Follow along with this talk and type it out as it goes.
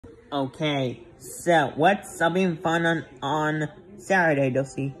Okay, so what's something fun on Saturday,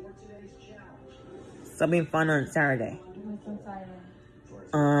 Dulcie? Something fun on Saturday. What's on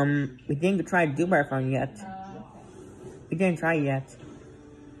Saturday? We didn't try Dewberry Farm yet. Okay. We didn't try it yet.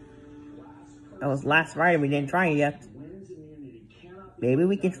 That was last Friday, we didn't try it yet. Maybe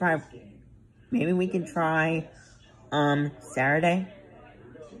we can try, Saturday?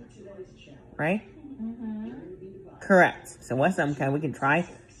 Right? Correct. So what's up, Kelly? We can try.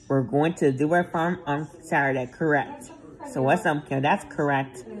 We're going to the Dewberry Farm on Saturday. Correct. So what's up, Kelly? That's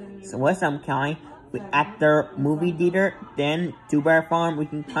correct. So what's up, Kelly? At the movie theater, then Dewberry Farm, we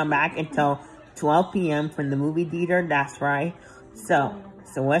can come back until 12 p.m. from the movie theater. That's right. So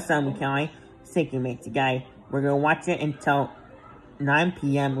what's up, Kelly? Thank you, mate. Guy, we're gonna watch it until 9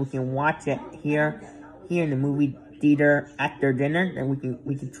 p.m. We can watch it here in the movie theater after dinner. Then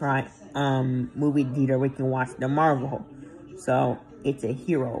we can try movie theater. We can watch the Marvel. So it's a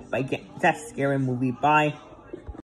hero. But that's a scary movie. Bye.